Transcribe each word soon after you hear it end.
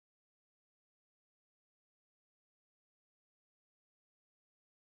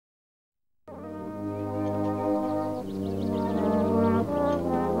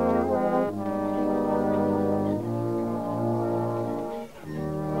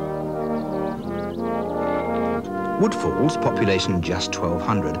Woodfalls, population just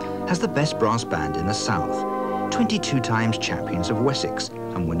 1,200, has the best brass band in the south. 22 times champions of Wessex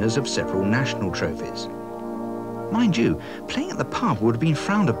and winners of several national trophies. Mind you, playing at the pub would have been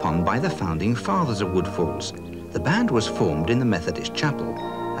frowned upon by the founding fathers of Woodfalls. The band was formed in the Methodist Chapel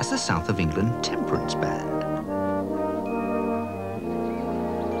as the South of England Temperance Band.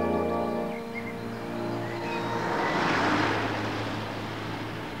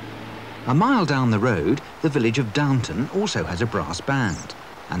 A mile down the road, the village of Downton also has a brass band,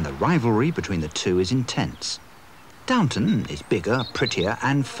 and the rivalry between the two is intense. Downton is bigger, prettier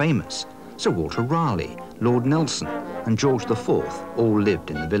and famous. Sir Walter Raleigh, Lord Nelson and George IV all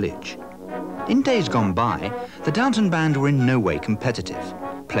lived in the village. In days gone by, the Downton Band were in no way competitive,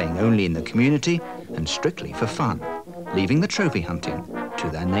 playing only in the community and strictly for fun, leaving the trophy hunting to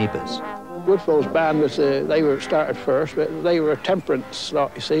their neighbours. Woodfalls Band was, they were started first, but they were a temperance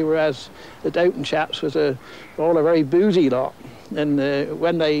lot, you see, whereas the Downton chaps was all a very boozy lot. And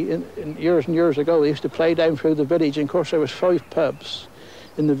when they, years and years ago, they used to play down through the village, and of course there was 5 pubs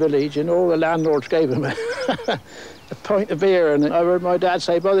in the village, and all the landlords gave them a pint of beer. And I heard my dad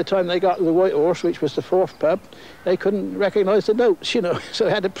say by the time they got to the White Horse, which was the 4th pub, they couldn't recognise the notes, you know, so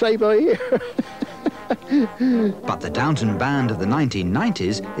they had to play by ear. But the Downton Band of the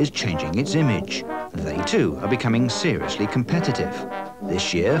 1990s is changing its image. They too are becoming seriously competitive.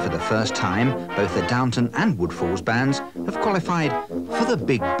 This year, for the first time, both the Downton and Woodfalls bands have qualified for the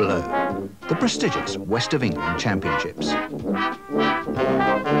Big Blow, the prestigious West of England Championships.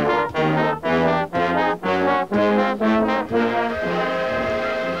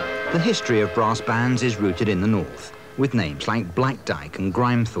 The history of brass bands is rooted in the north, with names like Blackdyke and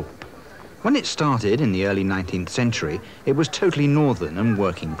Grimethorpe. When it started in the early 19th century, it was totally northern and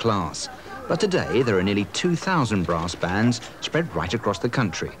working class. But today, there are nearly 2,000 brass bands spread right across the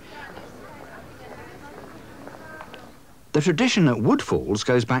country. The tradition at Woodfalls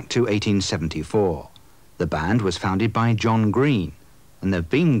goes back to 1874. The band was founded by John Green, and there have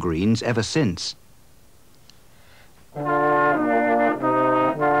been Greens ever since.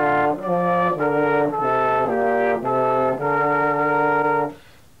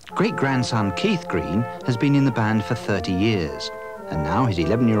 Great-grandson Keith Green has been in the band for 30 years, and now his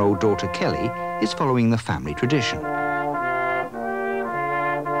 11-year-old daughter Kelly is following the family tradition.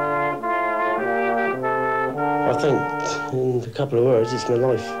 I think, in a couple of words, it's my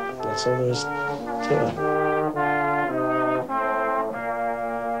life. That's all there is to it.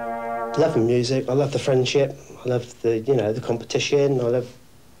 I love the music, I love the friendship, I love the, you know, the competition, I love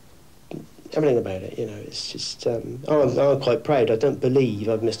everything about it, you know. It's just, I'm quite proud. I don't believe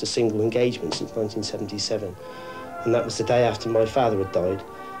I've missed a single engagement since 1977. And that was the day after my father had died.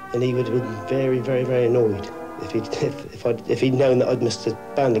 And he would have been very, very, very annoyed if he'd known that I'd missed a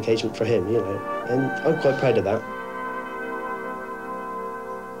band engagement for him, you know. And I'm quite proud of that.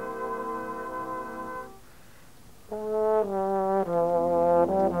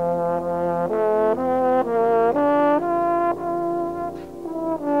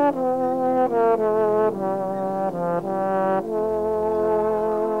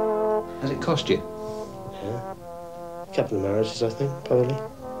 Has it cost you? Yeah. A couple of marriages, I think, probably.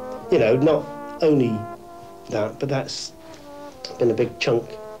 You know, not only that, but that's been a big chunk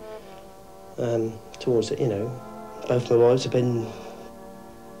towards it, you know. Both my wives have been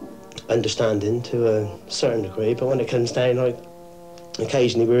understanding to a certain degree, but when it comes down, like,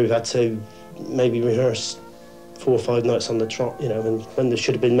 occasionally we've had to maybe rehearse 4 or 5 nights on the trot, you know, and when there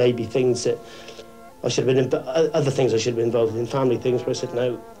should have been maybe things that I should have been, other things I should have been involved in, family things where I said,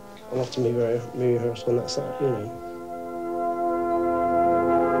 no, I'll have to rehearse when that's that, you know.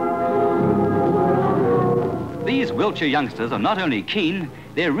 These Wiltshire youngsters are not only keen,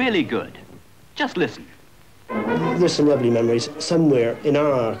 they're really good. Just listen. There's some lovely memories. Somewhere in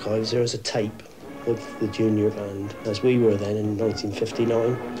our archives there is a tape of the junior band, as we were then in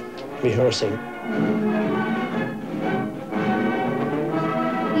 1959, rehearsing.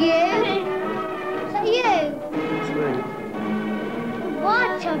 You? Is that you? It's me.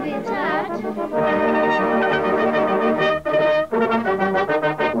 What job is that?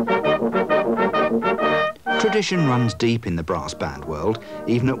 Tradition runs deep in the brass band world.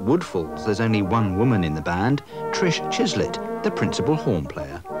 Even at Woodfalls, there's only one woman in the band, TRISH CHISLETT, the principal horn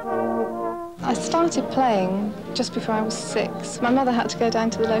player. I started playing just before I was 6. My mother had to go down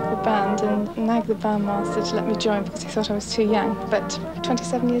to the local band and nag the bandmaster to let me join because he thought I was too young. But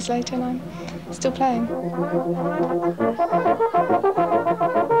 27 years later, and I'm still playing.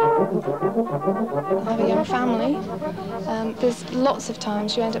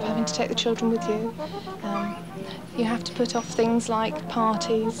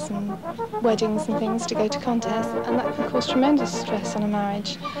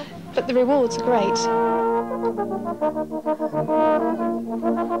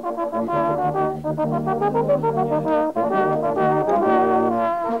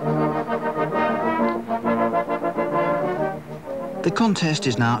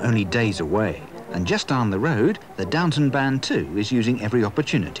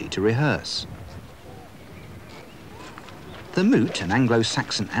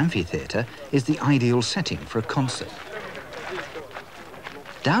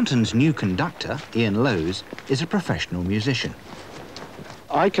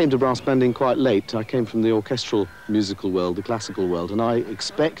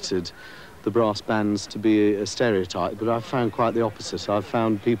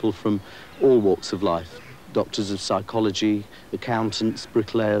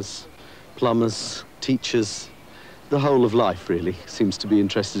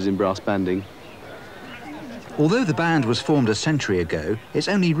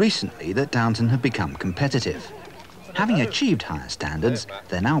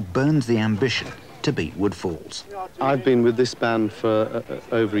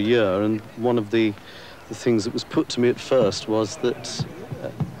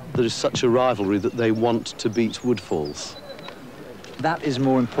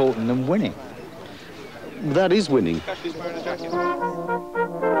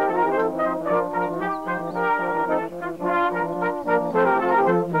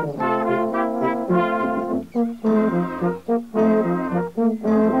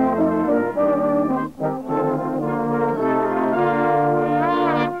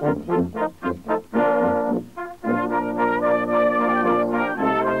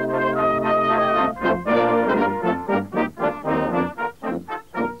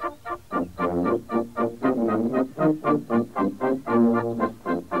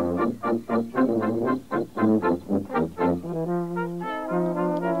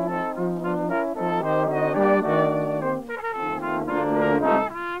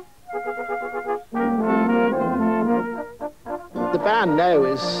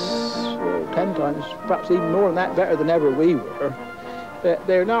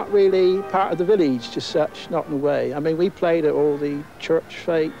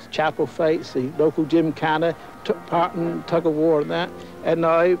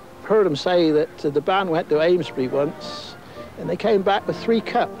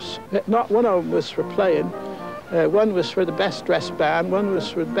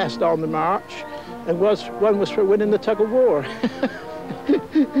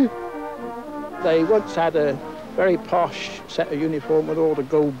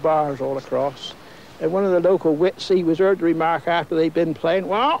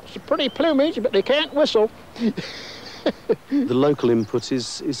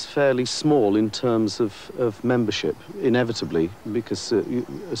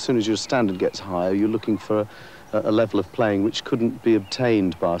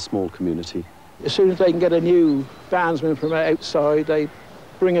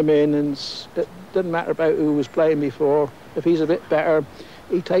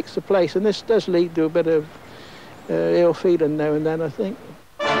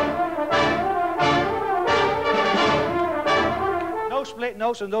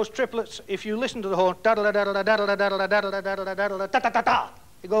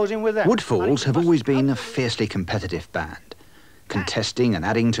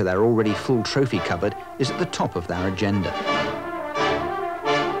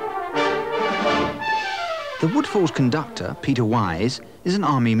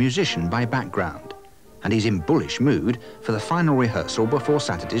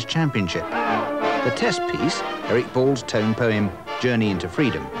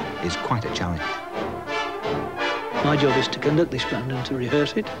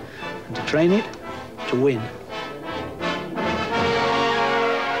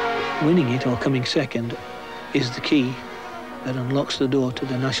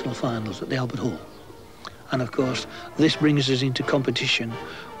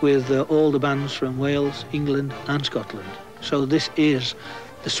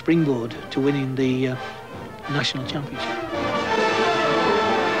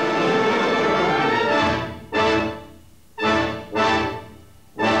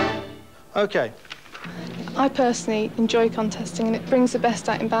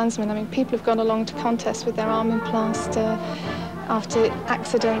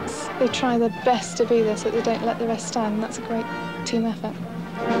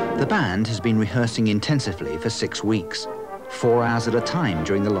 The band has been rehearsing intensively for 6 weeks, 4 hours at a time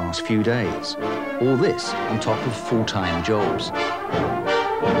during the last few days. All this on top of full-time jobs.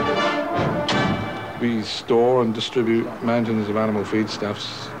 We store and distribute mountains of animal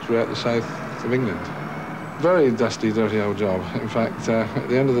feedstuffs throughout the south of England. Very dusty, dirty old job. In fact, at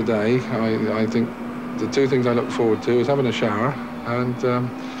the end of the day, I think the two things I look forward to is having a shower and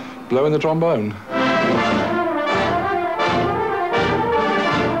blowing the trombone.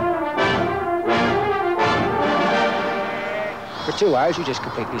 For 2 hours, you just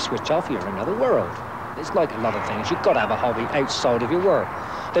completely switch off. You're in another world. It's like a lot of things. You've got to have a hobby outside of your work.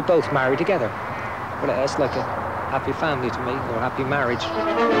 They both marry together. Well, it's like a happy family to me, or a happy marriage.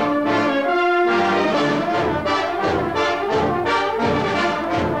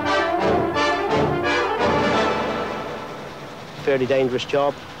 Fairly dangerous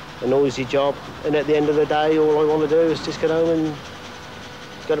job, a noisy job, and at the end of the day, all I want to do is just get home and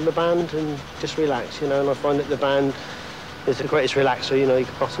go to my band and just relax, you know, and I find that the band is the greatest relaxer, you know, you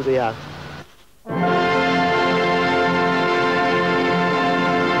could possibly have.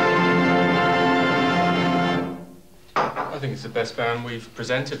 I think it's the best band we've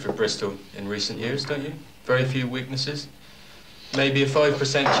presented for Bristol in recent years, don't you? Very few weaknesses. Maybe a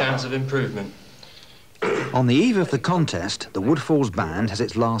 5% chance of improvement. On the eve of the contest, the Woodfalls Band has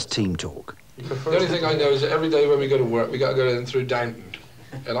its last team talk. The only thing I know is that every day when we go to work, we got to go in through Downton.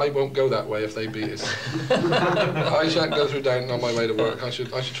 And I won't go that way if they beat us. I shan't go through Downton on my way to work. I should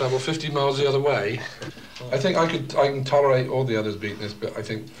travel 50 miles the other way. I think I can tolerate all the others beating us, but I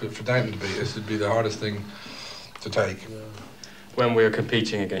think for Downton to beat us would be the hardest thing to take. When we're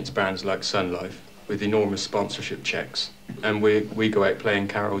competing against bands like Sun Life with enormous sponsorship checks, and we go out playing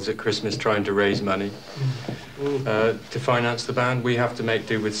carols at Christmas trying to raise money to finance the band, we have to make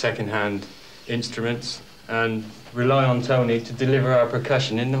do with second-hand instruments and rely on Tony to deliver our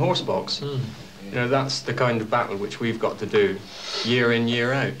percussion in the horse box. You know, that's the kind of battle which we've got to do year in,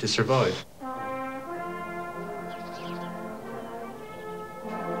 year out to survive.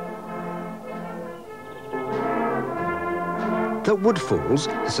 That Woodfalls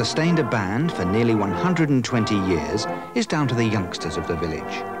has sustained a band for nearly 120 years is down to the youngsters of the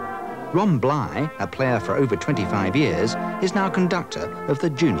village. Ron Bligh, a player for over 25 years, is now conductor of the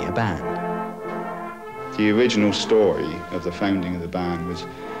junior band. The original story of the founding of the band was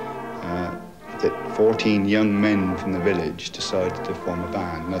that 14 young men from the village decided to form a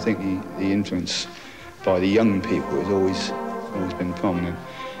band. And I think the influence by the young people has always been prominent.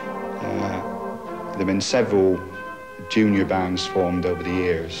 There have been several junior bands formed over the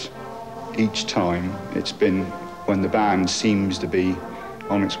years. Each time it's been when the band seems to be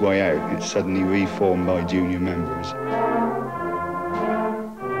on its way out, it's suddenly reformed by junior members.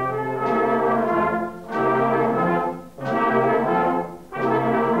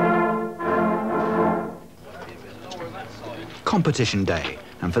 Competition day,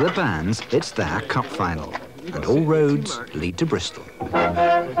 and for the bands, it's their cup final, and all roads lead to Bristol.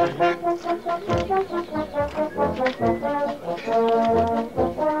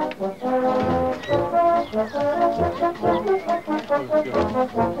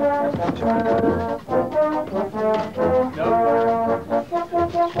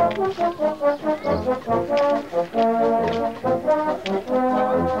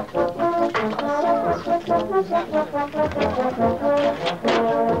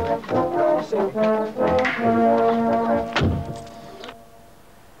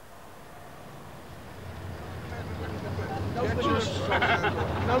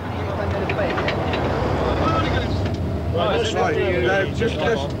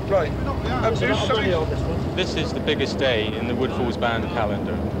 This is the biggest day in the Woodfalls Band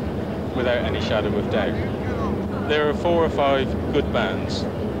calendar, without any shadow of doubt. There are 4 or 5 good bands.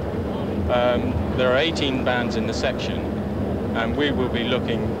 There are 18 bands in the section, and we will be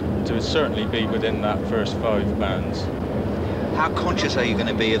looking to certainly be within that first 5 bands. How conscious are you going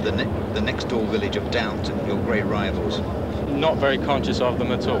to be of the next door village of Downton, your great rivals? Not very conscious of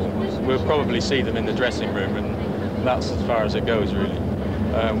them at all. We'll probably see them in the dressing room, and that's as far as it goes, really.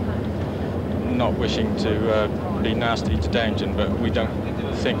 Not wishing to be nasty to Downton, but we don't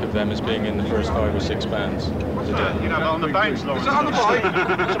think of them as being in the first 5 or 6 bands today. You know, on the banks, Lawrence. Is that on the bike?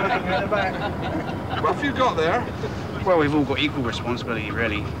 What have you got there? Well, we've all got equal responsibility,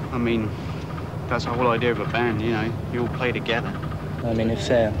 really. I mean, that's the whole idea of a band, you know, you all play together. I mean, if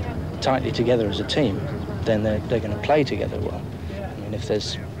they're tightly together as a team, then they're going to play together well. I mean, if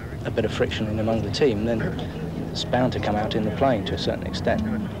there's a bit of friction in among the team, then it's bound to come out in the playing to a certain extent.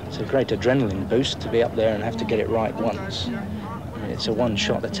 It's a great adrenaline boost to be up there and have to get it right once. I mean, it's a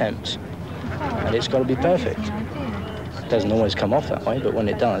one-shot attempt, and it's got to be perfect. doesn't always come off that way, but when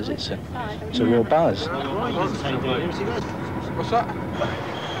it does, it's a real buzz. What's that?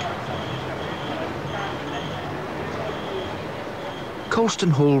 Colston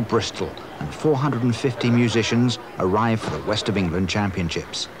Hall, Bristol, and 450 musicians arrive for the West of England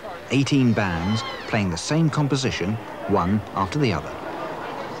Championships. 18 bands playing the same composition, one after the other.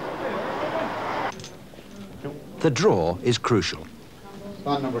 The draw is crucial.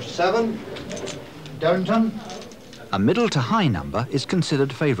 Band number 7, Downton. A middle to high number is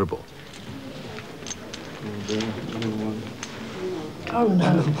considered favourable. Oh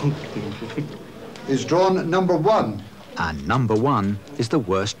no. Is drawn number 1. And number 1 is the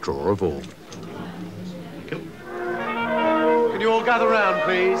worst draw of all. Can you all gather round,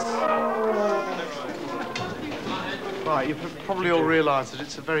 please? Right, you probably all realise that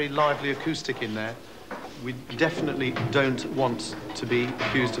it's a very lively acoustic in there. We definitely don't want to be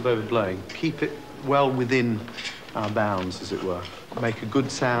accused of overblowing. Keep it well within our bounds, as it were. Make a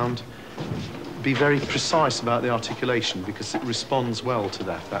good sound. Be very precise about the articulation because it responds well to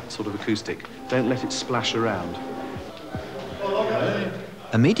that sort of acoustic. Don't let it splash around.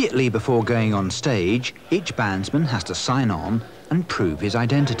 Immediately before going on stage, each bandsman has to sign on and prove his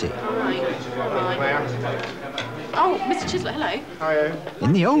identity. Oh, Mr. CHISLETT, hello. Hiya.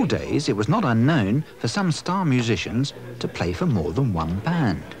 In the old days, it was not unknown for some star musicians to play for more than one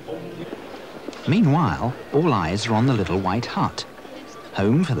band. Meanwhile, all eyes are on the little white hut,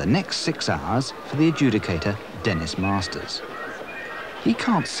 home for the next 6 hours for the adjudicator, Dennis Masters. He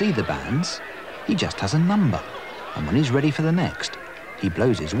can't see the bands, he just has a number, and when he's ready for the next, he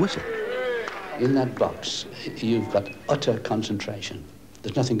blows his whistle. In that box, you've got utter concentration.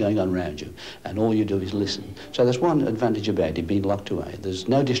 There's nothing going on around you, and all you do is listen. So there's one advantage about it being locked away. There's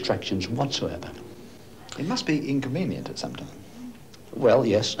no distractions whatsoever. It must be inconvenient at some time. Well,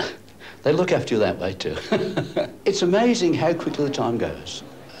 yes. They look after you that way, too. It's amazing how quickly the time goes.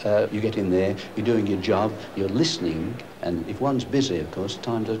 You get in there, you're doing your job, you're listening, and if one's busy, of course,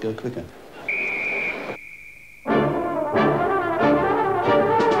 time does go quicker.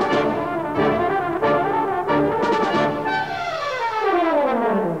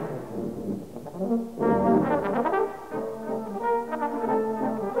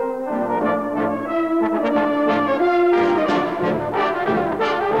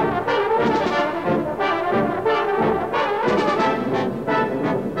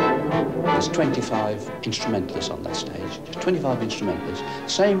 There's 25 instrumentalists on that stage, 25 instrumentalists,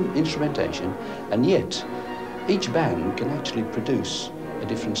 same instrumentation, and yet each band can actually produce a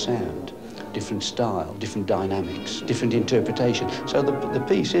different sound, different style, different dynamics, different interpretation. So the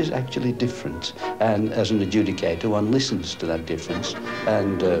piece is actually different, and as an adjudicator, one listens to that difference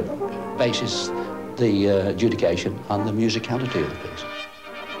and bases the adjudication on the musicality of the piece.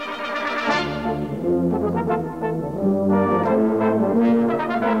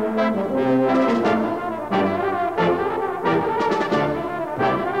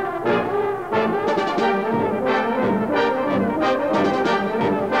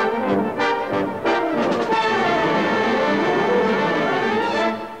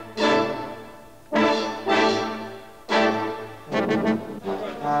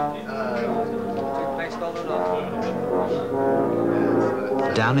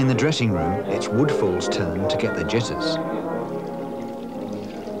 Down in the dressing room, it's Woodfall's turn to get the jitters.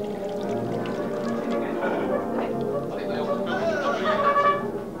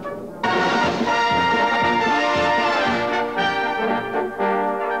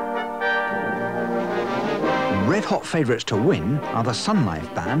 Red-hot favourites to win are the Sun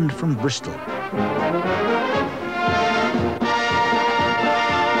Life Band from Bristol.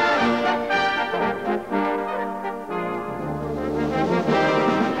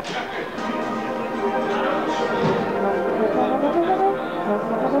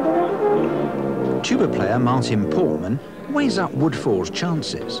 Tuba player Martin Portman weighs up Woodfall's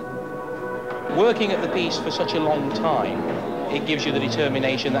chances. Working at the piece for such a long time, it gives you the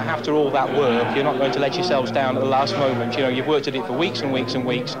determination that after all that work, you're not going to let yourselves down at the last moment. You know, you've worked at it for weeks and weeks and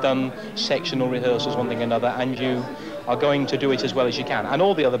weeks, done sectional rehearsals, one thing or another, and you are going to do it as well as you can. And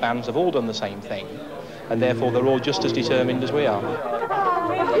all the other bands have all done the same thing, and therefore they're all just as determined as we are.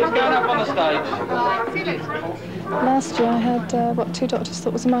 Who's going up on the stage? Last year I had what 2 doctors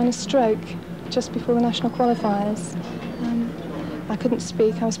thought was a minor stroke just before the national qualifiers. I couldn't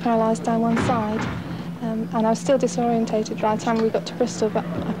speak, I was paralysed down one side, and I was still disorientated by the time we got to Bristol, but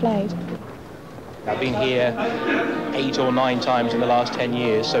I played. I've been here 8 or 9 times in the last 10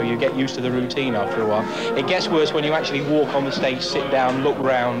 years, so you get used to the routine after a while. It gets worse when you actually walk on the stage, sit down, look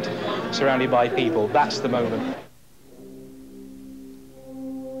round, surrounded by people. That's the moment.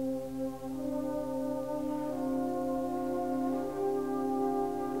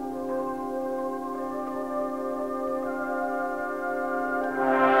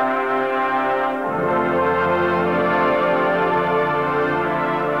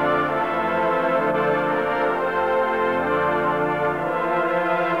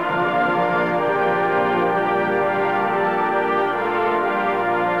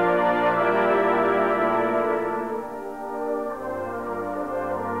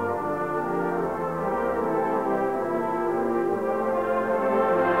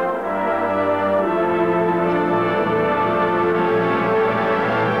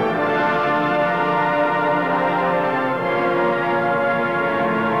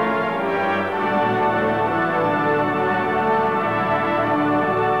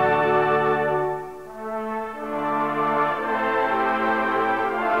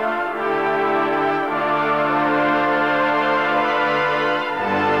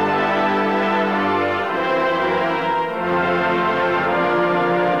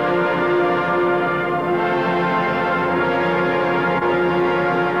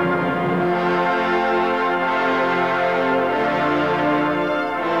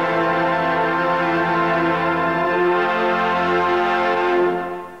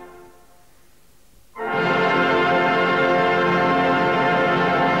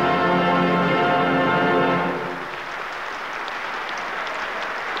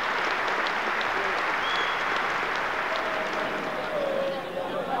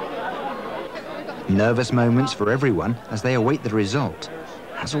 Nervous moments for everyone as they await the result.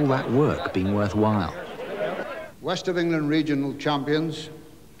 Has all that work been worthwhile? West of England regional champions,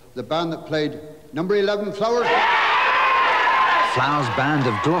 the band that played number 11, Flowers. Flowers Band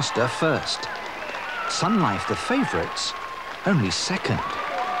of Gloucester first. Sun Life, the favourites, only second.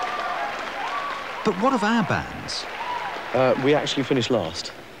 But what of our bands? We actually finished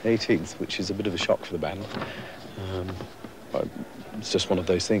last, 18th, which is a bit of a shock for the band. It's just one of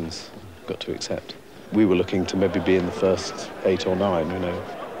those things you've got to accept. We were looking to maybe be in the first 8 or 9, you know.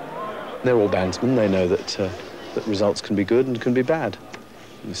 They're all bandsmen, they know that, that results can be good and can be bad.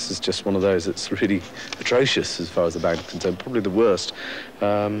 This is just one of those that's really atrocious as far as the band is concerned, probably the worst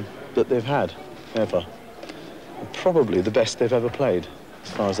that they've had, ever. Probably the best they've ever played,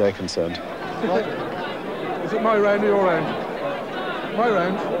 as far as they're concerned. Right. Is it my round or your round? My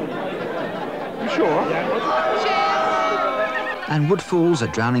round. You sure? And Woodfalls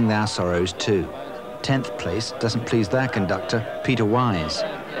are drowning their sorrows too. 10th place doesn't please their conductor, Peter Wise.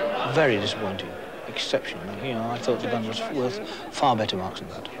 Very disappointing, exceptional. You know, I thought the band was worth far better marks than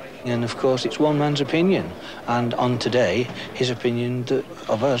that. And of course, it's one man's opinion. And on today, his opinion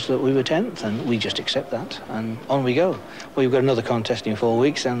of us that we were 10th, and we just accept that, and on we go. We've got another contest in 4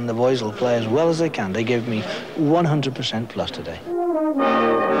 weeks, and the boys will play as well as they can. They gave me 100% plus today.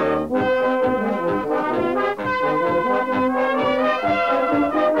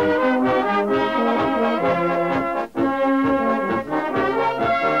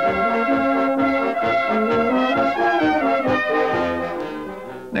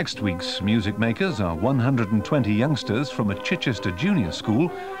 Next week's music makers are 120 youngsters from a Chichester junior school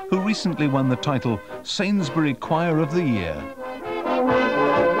who recently won the title Sainsbury Choir of the Year.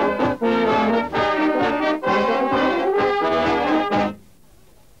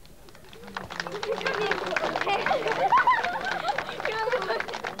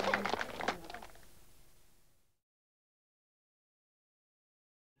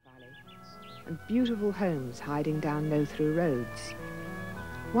 And beautiful homes hiding down no-through roads.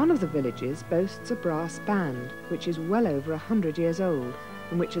 One of the villages boasts a brass band, which is well over 100 years old,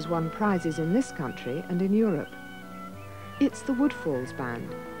 and which has won prizes in this country and in Europe. It's the Woodfalls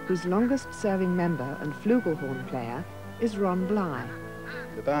Band, whose longest-serving member and flugelhorn player is Ron Bligh.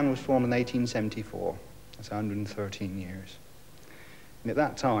 The band was formed in 1874. That's 113 years. And at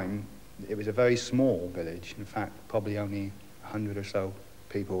that time, it was a very small village. In fact, probably only 100 or so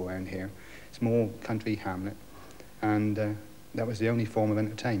people around here. Small country hamlet. And that was the only form of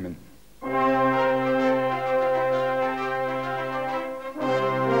entertainment.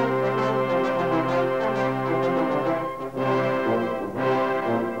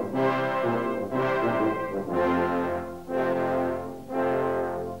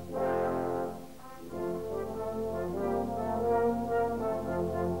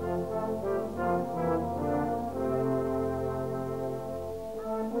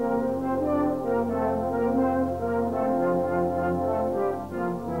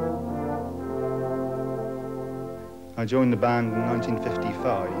 I joined the band in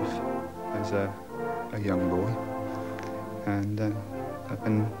 1955 as a young boy, and I've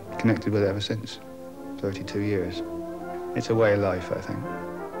been connected with it ever since, 32 years. It's a way of life, I think.